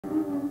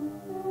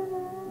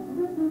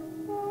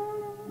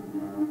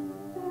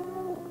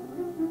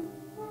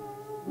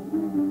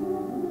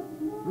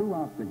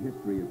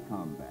history of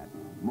combat,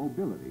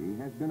 mobility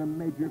has been a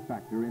major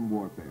factor in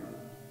warfare.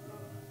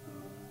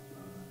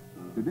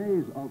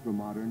 Today's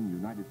ultra-modern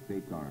United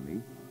States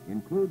Army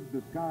includes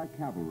the Sky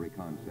Cavalry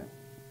concept,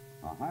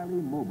 a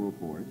highly mobile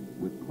force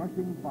with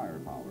crushing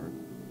firepower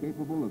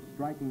capable of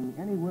striking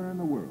anywhere in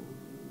the world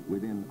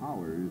within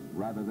hours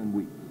rather than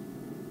weeks.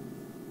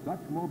 Such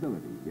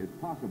mobility is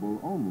possible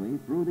only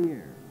through the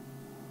air.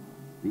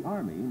 The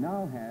Army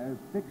now has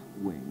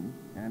fixed-wing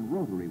and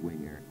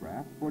rotary-wing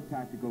aircraft for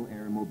tactical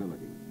air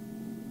mobility.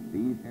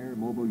 These air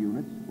mobile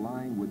units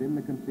flying within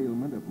the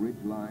concealment of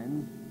ridge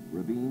lines,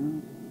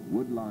 ravines,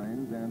 wood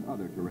lines, and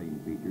other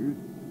terrain features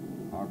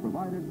are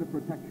provided the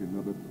protection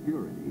of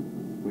obscurity,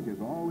 which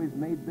has always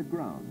made the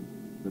ground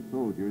the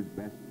soldier's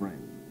best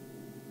friend.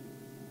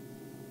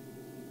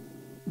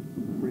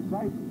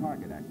 Precise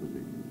target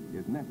acquisition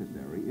is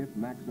necessary if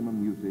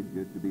maximum usage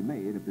is to be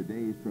made of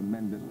today's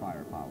tremendous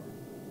firepower.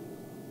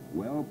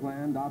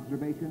 Well-planned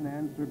observation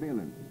and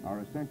surveillance are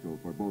essential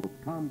for both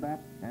combat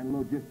and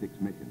logistics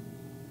missions,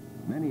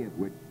 many of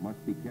which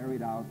must be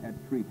carried out at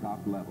treetop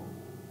level.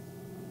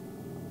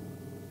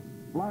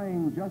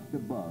 Flying just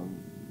above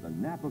the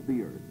nap of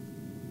the earth,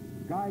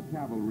 Sky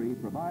Cavalry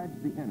provides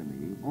the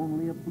enemy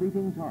only a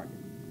fleeting target,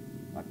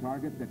 a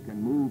target that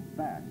can move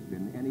fast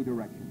in any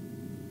direction.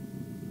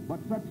 But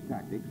such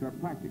tactics are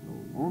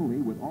practical only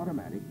with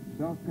automatic,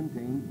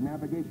 self-contained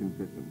navigation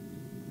systems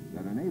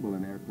that enable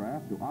an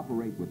aircraft to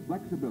operate with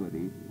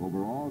flexibility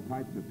over all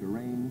types of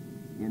terrain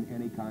in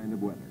any kind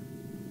of weather.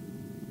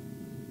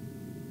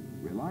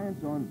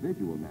 Reliance on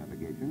visual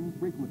navigation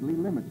frequently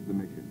limits the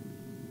mission.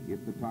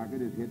 If the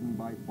target is hidden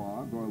by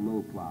fog or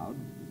low clouds,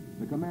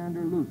 the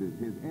commander loses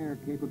his air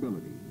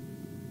capability.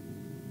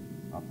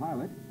 A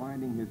pilot,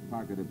 finding his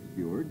target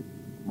obscured,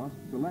 must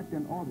select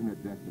an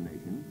alternate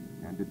destination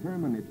and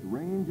determine its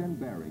range and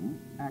bearing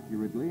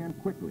accurately and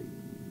quickly.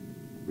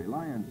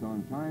 Reliance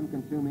on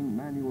time-consuming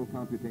manual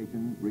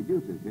computation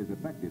reduces his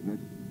effectiveness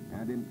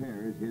and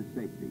impairs his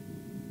safety.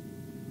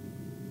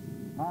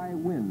 High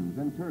winds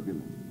and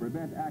turbulence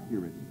prevent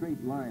accurate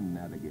straight-line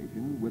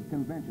navigation with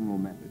conventional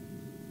methods.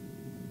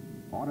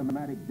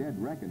 Automatic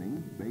dead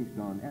reckoning, based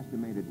on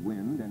estimated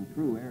wind and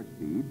true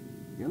airspeed,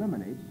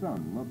 eliminates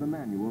some of the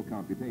manual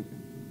computation.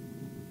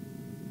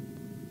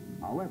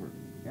 However,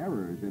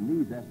 errors in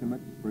these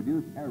estimates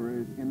produce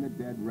errors in the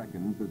dead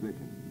reckon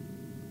position.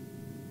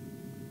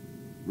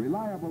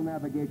 Reliable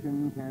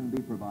navigation can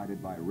be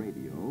provided by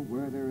radio,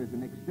 where there is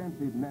an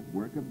extensive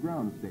network of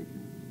ground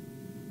stations.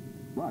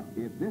 But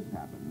if this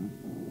happens,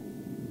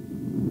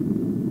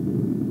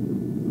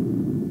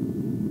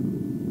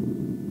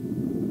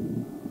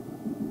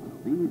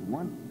 these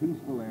once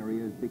peaceful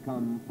areas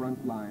become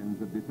front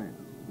lines of defense.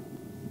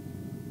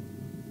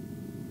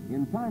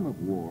 In time of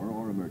war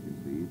or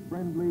emergency,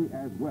 friendly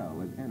as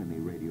well as enemy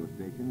radio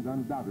stations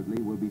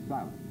undoubtedly will be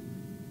silenced.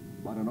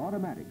 But an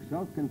automatic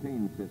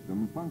self-contained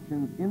system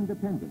functions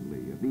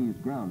independently of these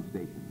ground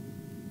stations.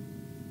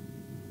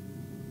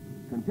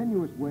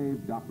 Continuous wave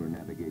Doppler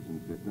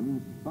navigation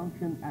systems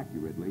function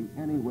accurately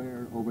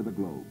anywhere over the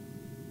globe.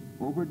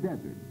 Over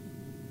deserts,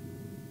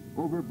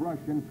 over brush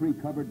and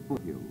tree-covered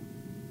foothills,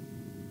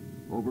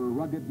 over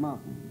rugged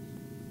mountains,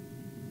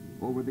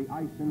 over the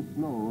ice and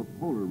snow of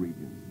polar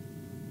regions,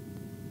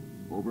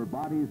 over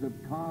bodies of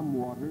calm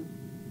water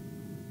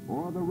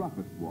or the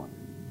roughest water,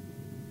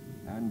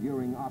 and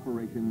during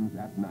operations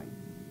at night.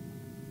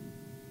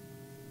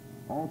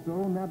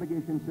 Also,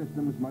 navigation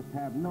systems must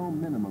have no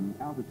minimum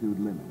altitude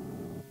limit.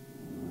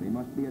 They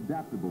must be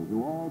adaptable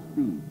to all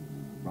speeds,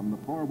 from the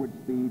forward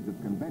speeds of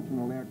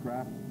conventional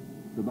aircraft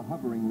to the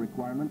hovering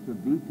requirements of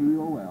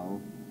VTOL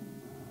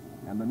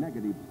and the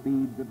negative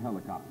speeds of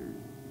helicopters.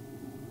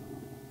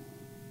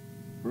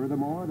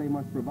 Furthermore, they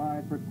must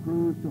provide for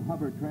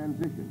cruise-to-hover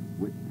transition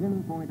with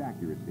pinpoint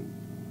accuracy.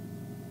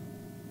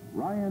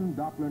 Ryan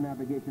Doppler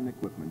navigation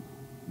equipment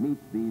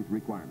meets these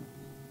requirements.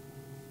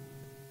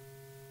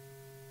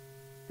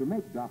 To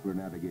make Doppler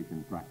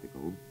navigation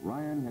practical,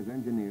 Ryan has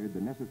engineered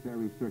the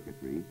necessary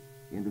circuitry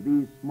into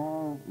these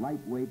small,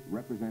 lightweight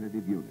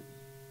representative units.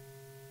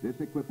 This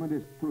equipment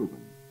is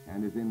proven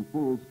and is in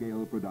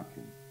full-scale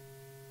production.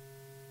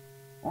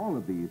 All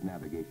of these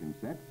navigation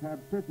sets have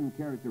certain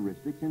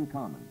characteristics in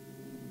common.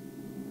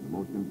 The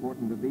most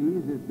important of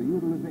these is the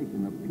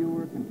utilization of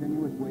pure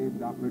continuous wave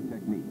Doppler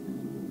techniques.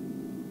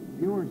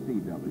 Pure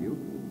CW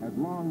has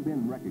long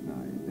been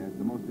recognized as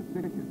the most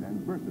efficient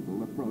and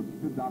versatile approach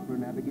to Doppler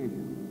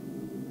navigation.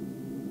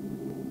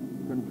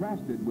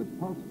 Contrasted with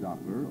pulse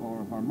Doppler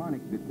or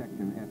harmonic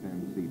detection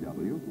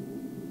FMCW,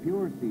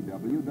 pure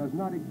CW does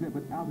not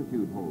exhibit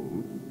altitude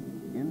holds,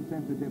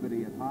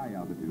 insensitivity at high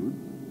altitudes,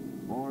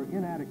 or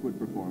inadequate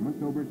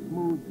performance over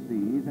smooth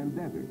seas and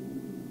deserts.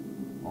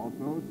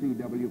 Also,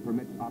 CW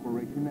permits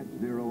operation at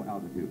zero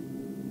altitude.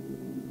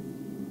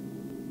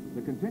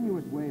 The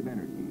continuous wave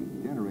energy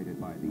generated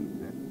by these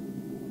sets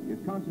is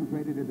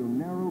concentrated into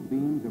narrow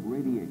beams of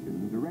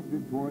radiation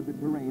directed toward the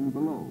terrain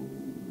below.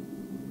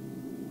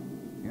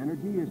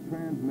 Energy is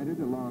transmitted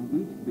along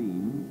each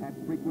beam at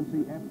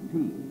frequency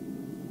FT.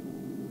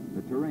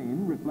 The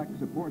terrain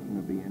reflects a portion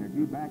of the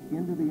energy back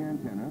into the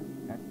antenna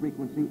at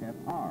frequency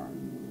FR.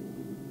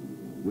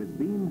 With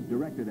beams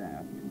directed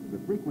aft, the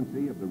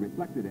frequency of the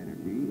reflected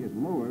energy is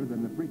lower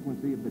than the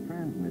frequency of the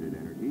transmitted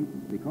energy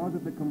because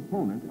of the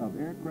component of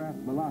aircraft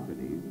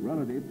velocities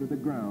relative to the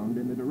ground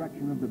in the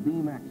direction of the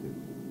beam axis.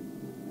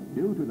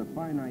 Due to the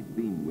finite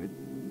beam width,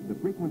 the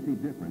frequency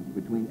difference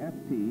between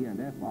FT and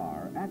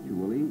FR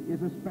actually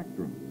is a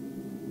spectrum.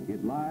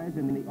 It lies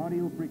in the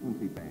audio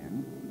frequency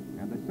band,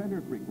 and the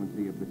center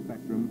frequency of the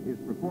spectrum is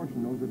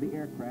proportional to the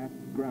aircraft's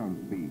ground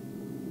speed.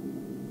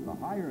 The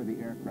higher the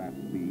aircraft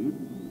speed,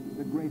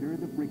 the greater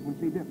the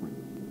frequency difference.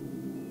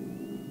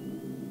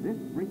 This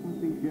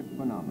frequency shift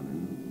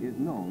phenomenon is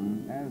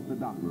known as the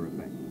Doppler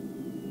effect.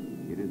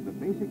 It is the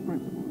basic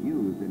principle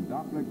used in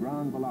Doppler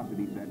ground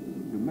velocity sets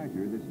to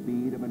measure the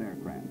speed of an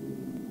aircraft.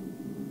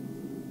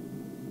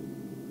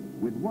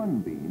 With one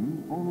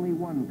beam, only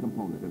one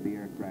component of the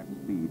aircraft's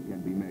speed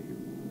can be measured.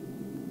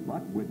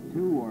 But with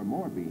two or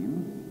more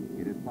beams,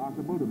 it is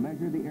possible to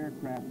measure the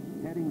aircraft's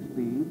heading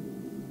speed,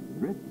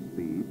 drift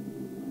speed,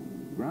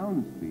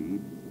 ground speed,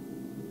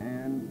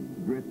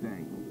 and drift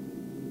angle.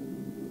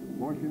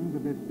 Portions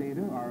of this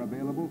data are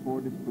available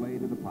for display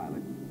to the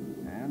pilot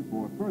and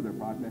for further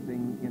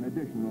processing in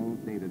additional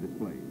data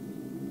displays.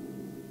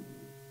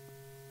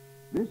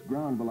 This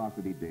ground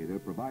velocity data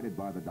provided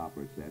by the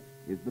Doppler set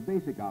is the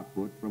basic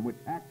output from which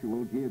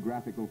actual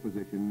geographical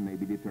position may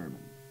be determined.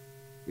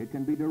 It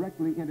can be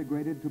directly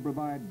integrated to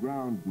provide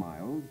ground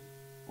miles,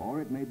 or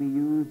it may be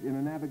used in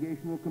a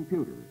navigational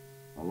computer,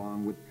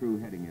 along with true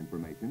heading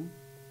information,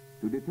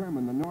 to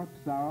determine the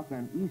north-south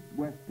and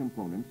east-west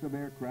components of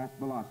aircraft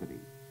velocity.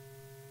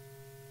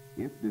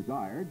 If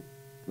desired,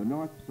 the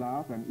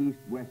north-south and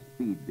east-west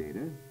speed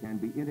data can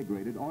be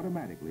integrated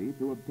automatically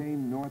to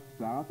obtain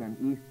north-south and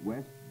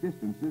east-west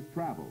distances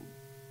traveled.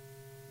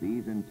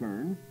 These, in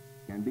turn,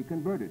 can be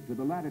converted to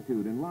the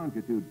latitude and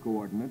longitude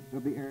coordinates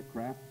of the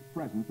aircraft's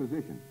present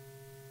position.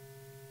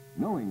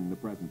 Knowing the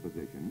present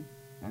position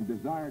and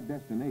desired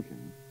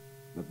destination,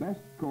 the best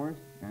course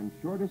and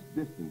shortest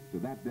distance to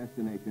that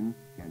destination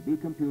can be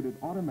computed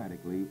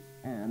automatically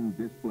and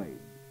displayed.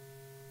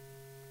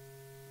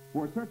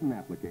 For certain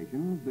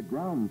applications, the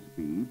ground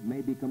speed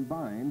may be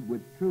combined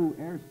with true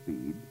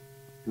airspeed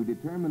to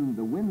determine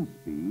the wind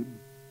speed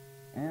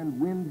and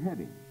wind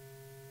heading.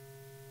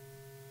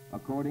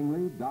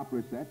 Accordingly,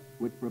 Doppler sets,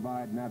 which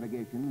provide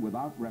navigation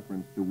without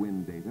reference to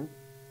wind data,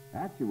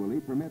 actually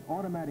permit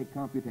automatic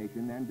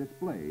computation and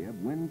display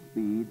of wind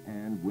speed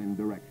and wind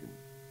direction.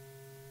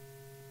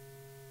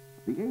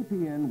 The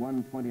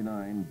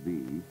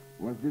APN-129V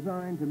was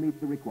designed to meet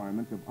the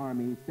requirements of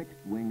Army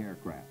fixed-wing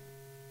aircraft.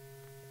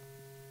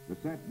 The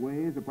set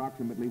weighs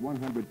approximately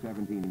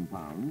 117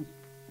 pounds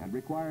and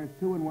requires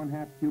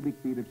 2½ cubic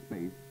feet of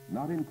space,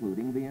 not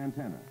including the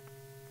antenna.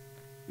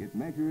 It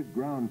measures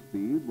ground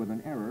speed with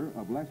an error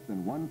of less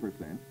than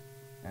 1%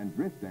 and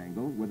drift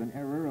angle with an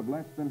error of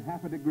less than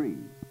 ½ a degree.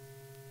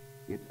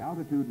 Its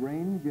altitude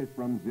range is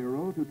from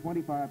 0 to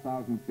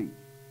 25,000 feet.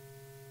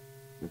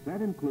 The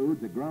set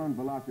includes a ground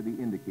velocity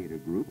indicator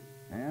group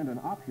and an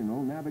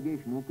optional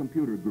navigational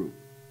computer group,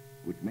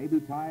 which may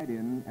be tied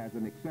in as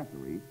an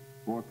accessory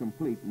for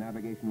complete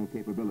navigational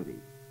capability.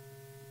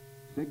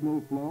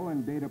 Signal flow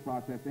and data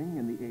processing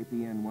in the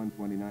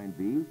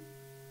APN-129V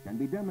can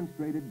be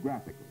demonstrated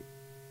graphically.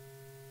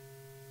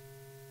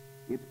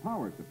 Its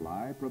power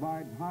supply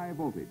provides high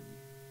voltage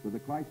to the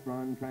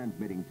klystron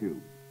transmitting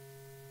tube.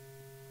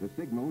 The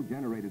signal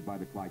generated by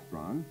the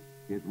klystron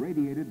is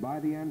radiated by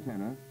the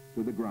antenna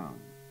to the ground.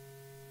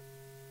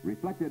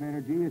 Reflected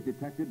energy is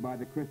detected by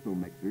the crystal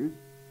mixers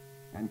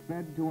and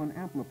fed to an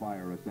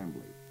amplifier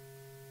assembly.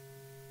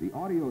 The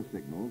audio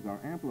signals are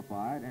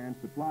amplified and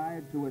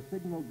supplied to a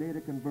signal data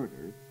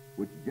converter,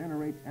 which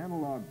generates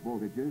analog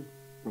voltages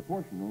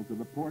proportional to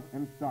the port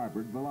and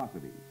starboard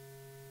velocities.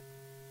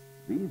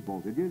 These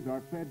voltages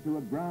are fed to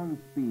a ground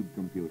speed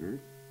computer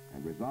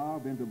and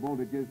resolved into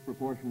voltages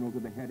proportional to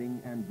the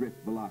heading and drift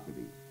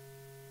velocities.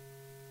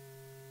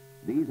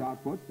 These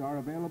outputs are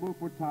available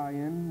for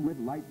tie-in with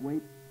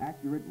lightweight,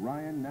 accurate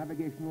Ryan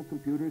navigational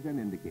computers and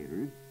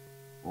indicators,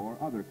 or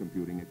other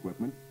computing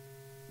equipment,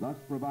 thus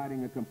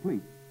providing a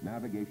complete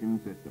navigation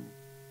system.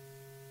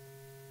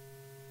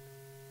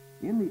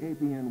 In the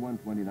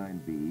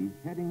APN-129V,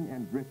 heading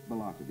and drift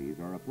velocities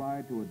are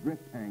applied to a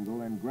drift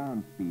angle and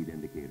ground speed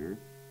indicator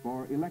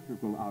for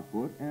electrical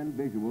output and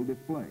visual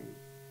display.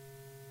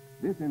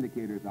 This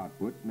indicator's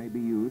outputs may be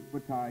used for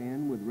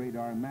tie-in with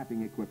radar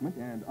mapping equipment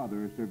and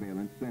other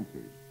surveillance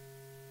sensors.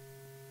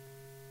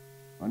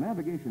 A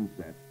navigation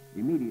set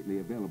immediately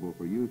available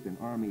for use in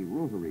Army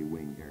rotary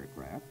wing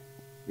aircraft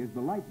is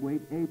the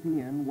lightweight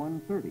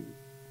APN-130.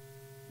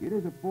 It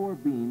is a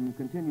 4-beam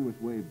continuous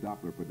wave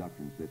Doppler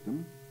production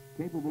system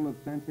capable of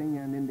sensing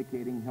and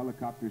indicating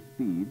helicopter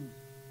speeds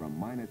from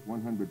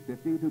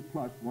 -150 to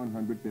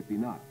 +150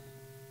 knots.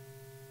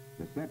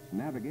 The set's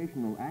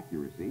navigational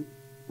accuracy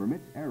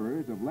permits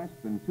errors of less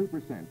than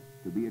 2%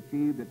 to be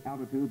achieved at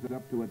altitudes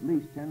up to at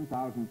least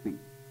 10,000 feet.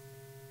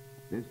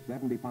 This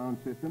 70-pound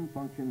system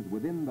functions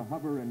within the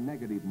hover and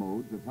negative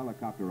modes of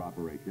helicopter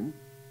operation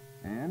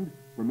and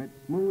permits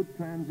smooth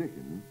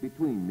transition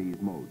between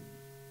these modes.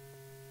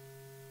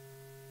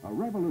 A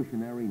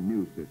revolutionary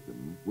new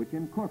system which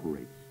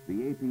incorporates the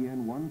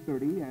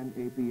APN-130 and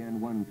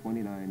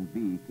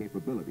APN-129V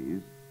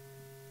capabilities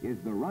is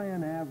the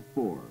Ryan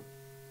AV-4.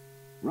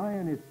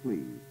 Ryan is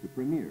pleased to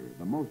premiere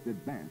the most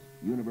advanced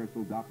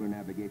universal Doppler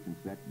navigation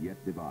set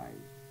yet devised.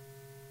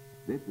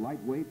 This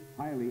lightweight,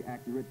 highly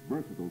accurate,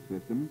 versatile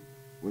system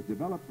was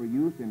developed for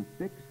use in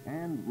fixed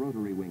and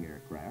rotary wing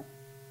aircraft,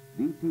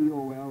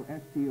 VTOL,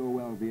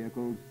 STOL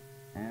vehicles,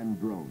 and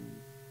drones.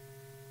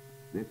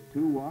 This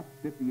 2-watt,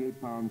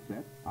 58-pound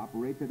set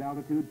operates at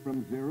altitude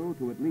from 0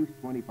 to at least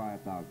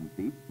 25,000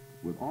 feet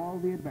with all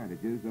the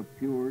advantages of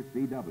pure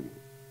CW.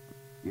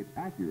 Its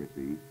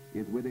accuracy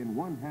is within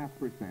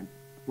 0.5%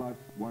 plus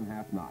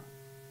 0.5 knots.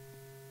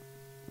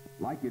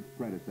 Like its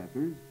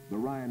predecessors, the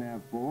Ryan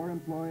AV-4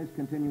 employs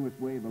continuous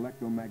wave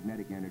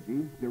electromagnetic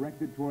energy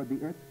directed toward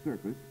the Earth's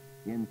surface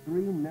in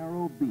 3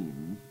 narrow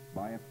beams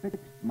by a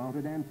fixed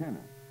mounted antenna.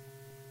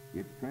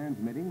 Its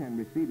transmitting and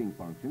receiving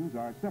functions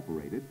are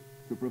separated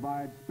to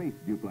provide space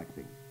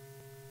duplexing.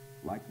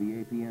 Like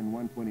the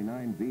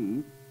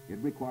APN-129V, it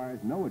requires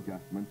no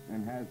adjustments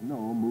and has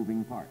no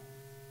moving parts.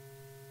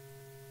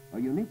 A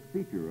unique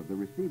feature of the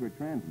receiver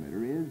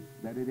transmitter is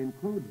that it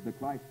includes the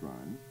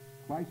klystron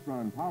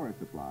power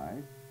supply,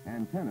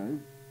 antennas,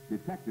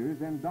 detectors,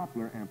 and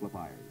Doppler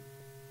amplifiers.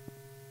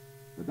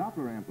 The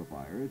Doppler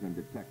amplifiers and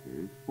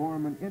detectors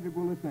form an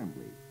integral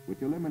assembly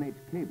which eliminates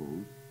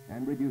cables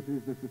and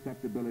reduces the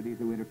susceptibility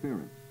to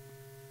interference.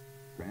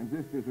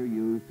 Transistors are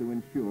used to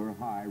ensure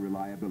high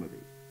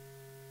reliability.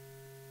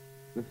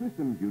 The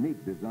system's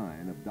unique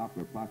design of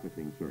Doppler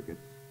processing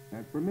circuits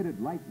has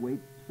permitted lightweight,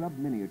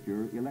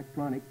 sub-miniature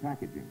electronic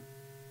packaging.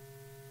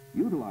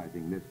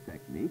 Utilizing this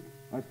technique,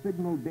 a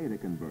signal data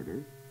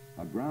converter,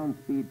 a ground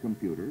speed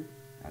computer,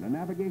 and a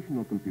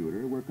navigational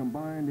computer were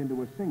combined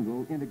into a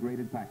single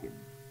integrated package.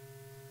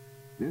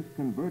 This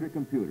converter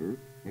computer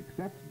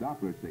accepts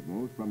Doppler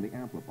signals from the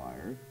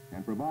amplifier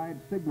and provides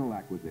signal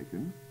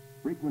acquisition,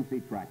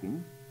 frequency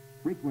tracking,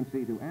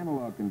 frequency to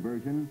analog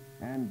conversion,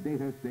 and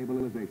data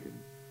stabilization.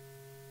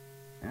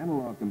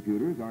 Analog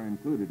computers are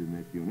included in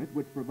this unit,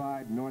 which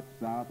provide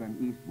north-south and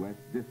east-west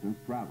distance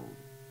traveled.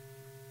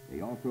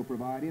 They also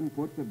provide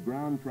inputs of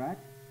ground track,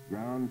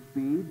 ground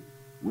speed,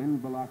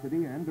 wind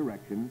velocity and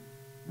direction,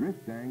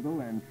 drift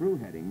angle and true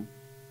heading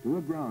to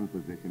a ground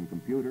position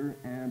computer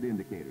and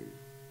indicators.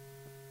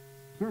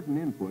 Certain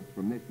inputs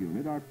from this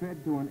unit are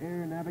fed to an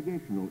air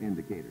navigational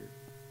indicator.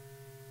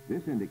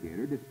 This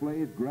indicator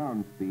displays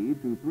ground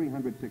speed to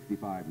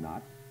 365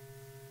 knots,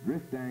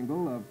 drift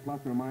angle of plus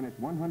or minus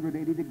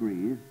 180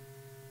 degrees,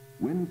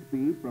 wind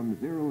speed from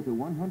 0 to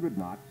 100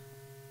 knots,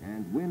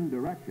 and wind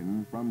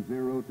direction from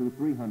 0 to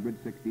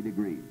 360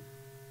 degrees.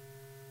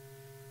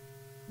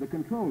 The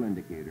control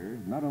indicator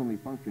not only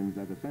functions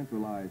as a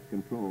centralized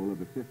control of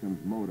the system's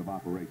mode of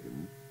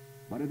operation,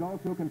 but it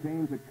also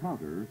contains a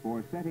counter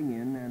for setting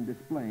in and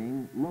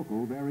displaying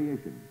local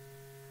variations.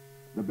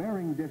 The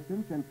bearing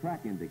distance and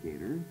track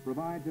indicator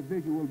provides a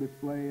visual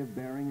display of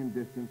bearing and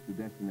distance to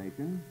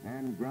destination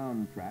and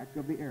ground track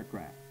of the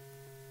aircraft.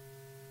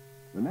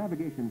 The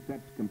navigation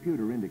set's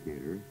computer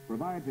indicator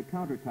provides a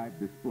counter-type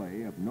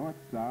display of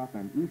north-south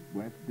and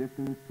east-west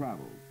distance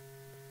traveled.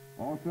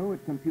 Also,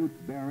 it computes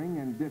bearing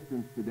and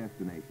distance to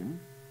destination,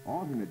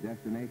 alternate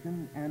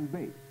destination, and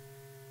base.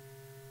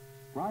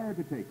 Prior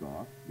to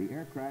takeoff, the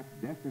aircraft's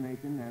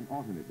destination and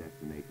alternate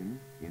destination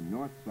in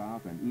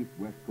north-south and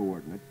east-west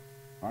coordinates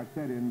are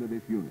set into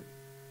this unit.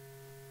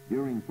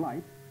 During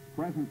flight,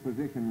 present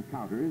position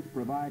counters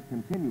provide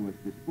continuous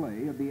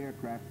display of the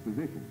aircraft's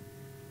position.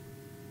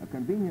 A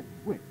convenient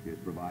switch is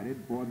provided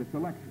for the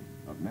selection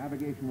of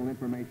navigational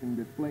information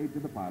displayed to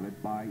the pilot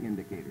by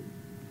indicators.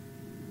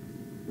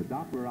 The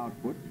Doppler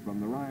outputs from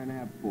the Ryan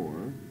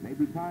AV-4 may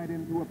be tied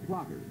into a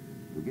plotter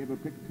to give a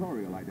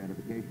pictorial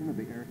identification of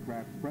the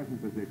aircraft's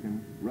present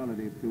position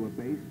relative to a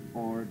base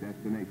or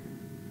destination.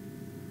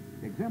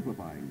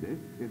 Exemplifying this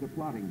is a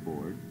plotting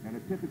board and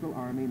a typical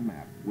Army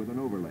map with an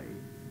overlay.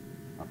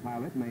 A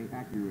pilot may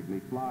accurately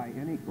fly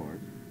any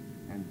course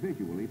and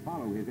visually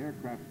follow his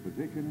aircraft's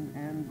position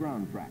and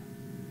ground track.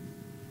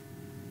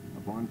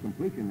 Upon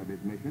completion of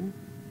his mission,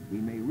 he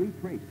may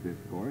retrace this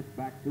course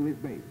back to his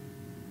base.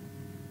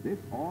 This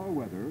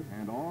all-weather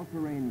and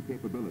all-terrain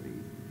capability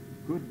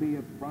could be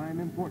of prime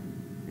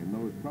importance in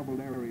those troubled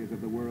areas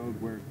of the world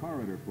where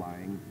corridor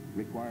flying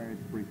requires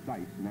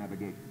precise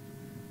navigation.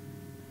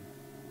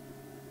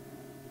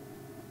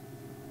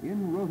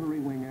 In rotary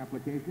wing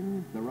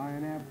applications, the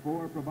Ryan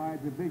AV-4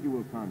 provides a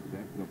visual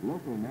concept of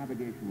local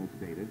navigational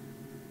status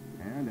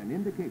and an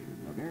indication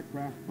of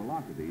aircraft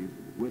velocities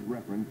with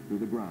reference to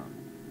the ground.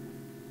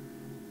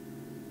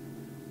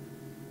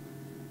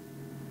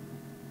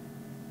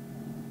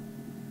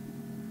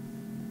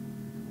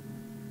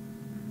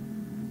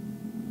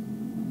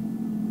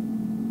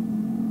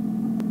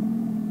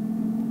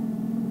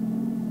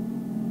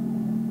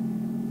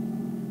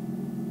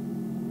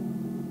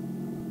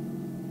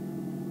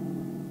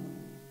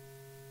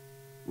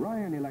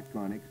 Ryan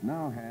Electronics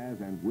now has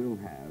and will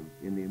have,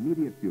 in the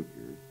immediate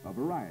future, a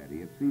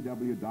variety of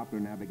CW Doppler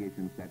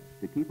navigation sets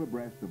to keep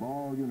abreast of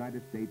all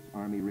United States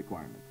Army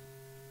requirements.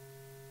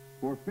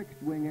 For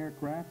fixed-wing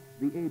aircraft,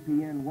 the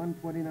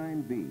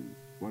APN-129V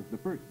was the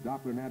first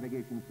Doppler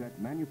navigation set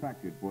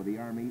manufactured for the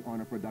Army on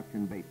a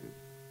production basis.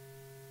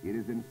 It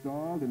is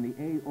installed in the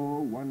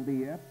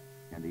AO-1BF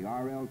and the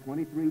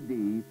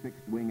RL-23D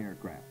fixed-wing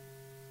aircraft.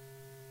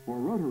 For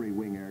rotary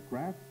wing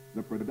aircraft,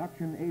 the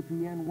production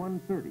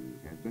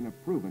APN-130 has been a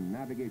proven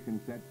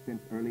navigation set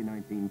since early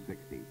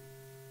 1960.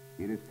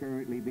 It is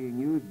currently being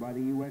used by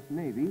the U.S.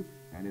 Navy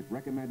and is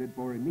recommended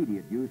for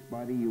immediate use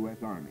by the U.S.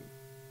 Army.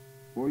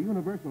 For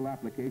universal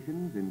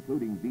applications,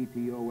 including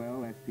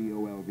VTOL,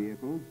 STOL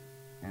vehicles,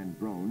 and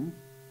drones,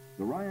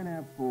 the Ryan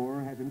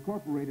AV-4 has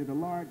incorporated a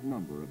large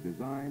number of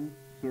design,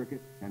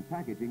 circuit, and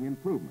packaging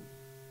improvements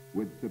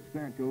with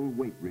substantial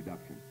weight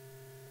reduction.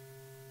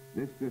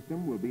 This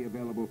system will be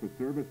available for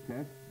service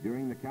tests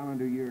during the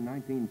calendar year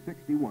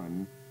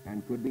 1961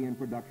 and could be in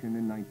production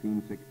in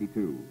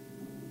 1962.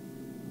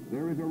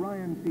 There is a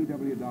Ryan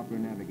CW Doppler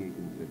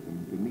navigation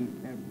system to meet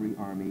every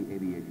Army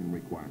aviation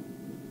requirement.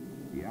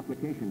 The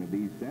application of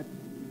these sets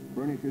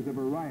furnishes a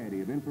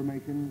variety of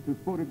information to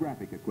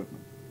photographic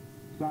equipment,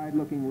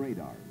 side-looking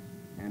radars,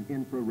 and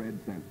infrared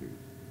sensors.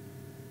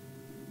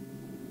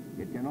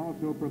 It can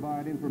also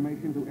provide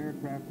information to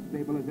aircraft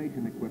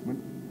stabilization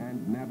equipment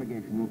and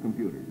navigational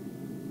computers.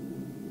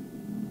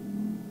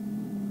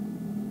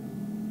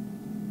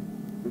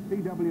 The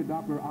CW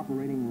Doppler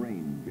operating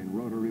range in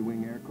rotary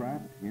wing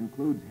aircraft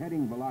includes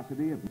heading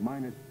velocity of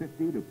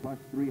 -50 to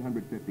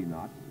 +350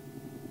 knots,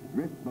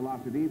 drift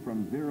velocity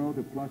from 0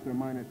 to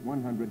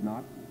 ±100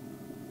 knots,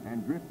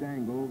 and drift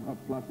angle of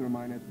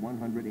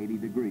 ±180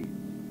 degrees.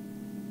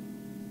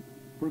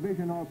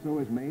 Provision also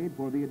is made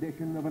for the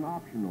addition of an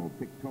optional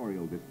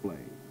pictorial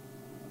display.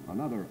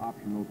 Another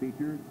optional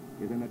feature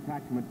is an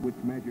attachment which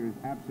measures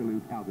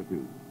absolute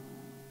altitude.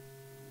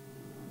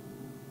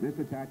 This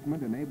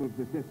attachment enables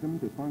the system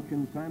to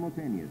function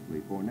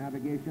simultaneously for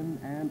navigation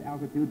and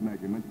altitude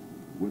measurement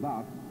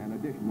without an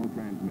additional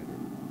transmitter.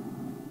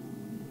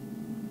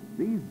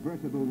 These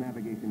versatile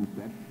navigation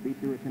sets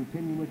feature a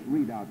continuous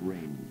readout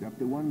range up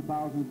to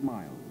 1,000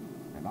 miles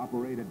and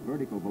operate at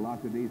vertical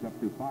velocities up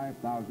to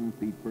 5,000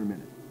 feet per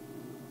minute.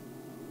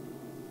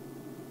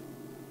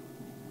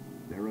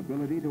 Their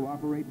ability to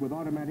operate with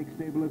automatic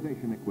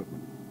stabilization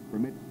equipment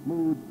permits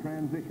smooth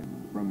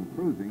transitions from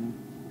cruising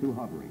to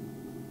hovering.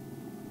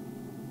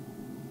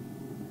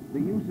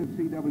 The use of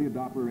CW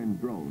Doppler in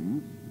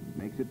drones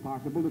makes it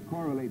possible to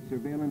correlate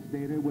surveillance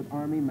data with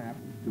Army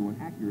maps to an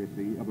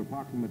accuracy of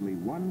approximately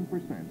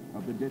 1%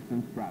 of the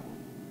distance traveled.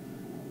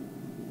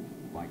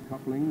 By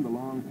coupling the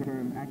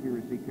long-term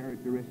accuracy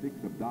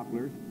characteristics of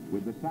Dopplers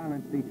with the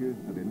silent features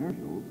of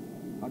inertials,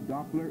 a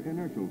Doppler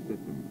inertial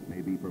system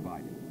may be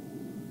provided.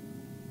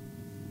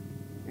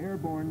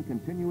 Airborne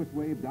continuous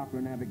wave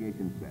Doppler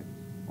navigation sets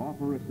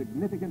offer a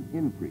significant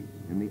increase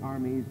in the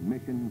Army's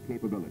mission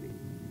capabilities.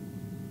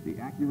 The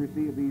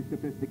accuracy of these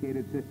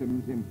sophisticated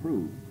systems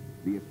improves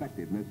the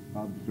effectiveness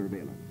of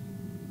surveillance.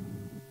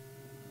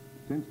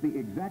 Since the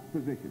exact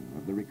position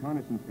of the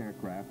reconnaissance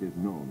aircraft is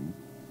known,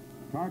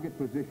 target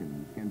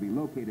positions can be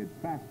located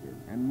faster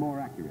and more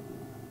accurately.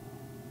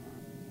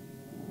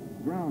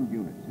 Ground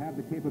units have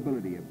the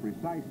capability of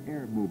precise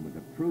air movement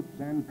of troops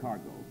and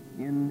cargo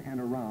in and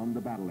around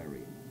the battle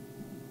area.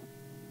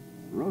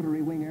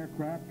 Rotary wing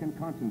aircraft can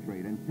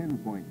concentrate and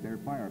pinpoint their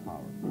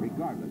firepower,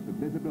 regardless of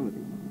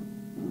visibility.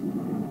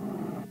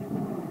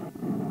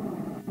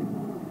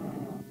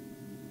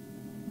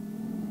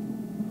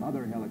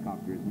 Other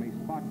helicopters may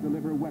spot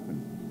deliver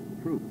weapons,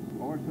 troops,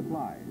 or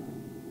supplies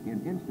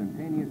in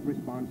instantaneous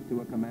response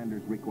to a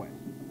commander's request.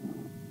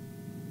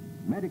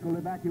 Medical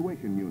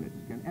evacuation units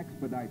can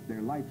expedite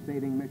their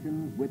life-saving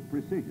missions with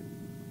precision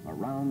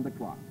around the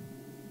clock.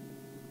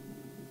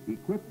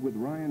 Equipped with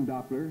Ryan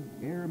Doppler,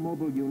 air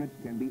mobile units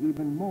can be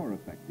even more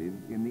effective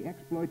in the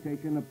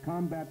exploitation of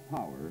combat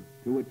power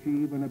to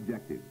achieve an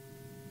objective.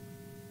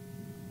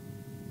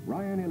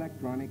 Ryan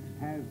Electronics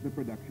has the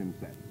production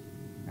sets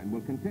and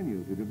will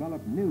continue to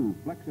develop new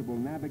flexible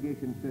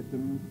navigation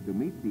systems to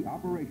meet the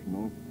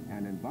operational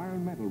and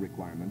environmental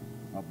requirements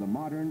of the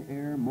modern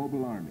air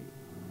mobile army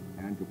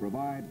and to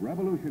provide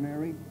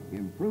revolutionary,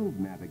 improved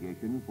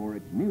navigation for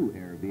its new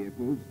air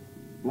vehicles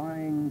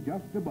flying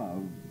just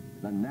above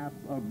the nap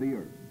of the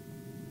earth.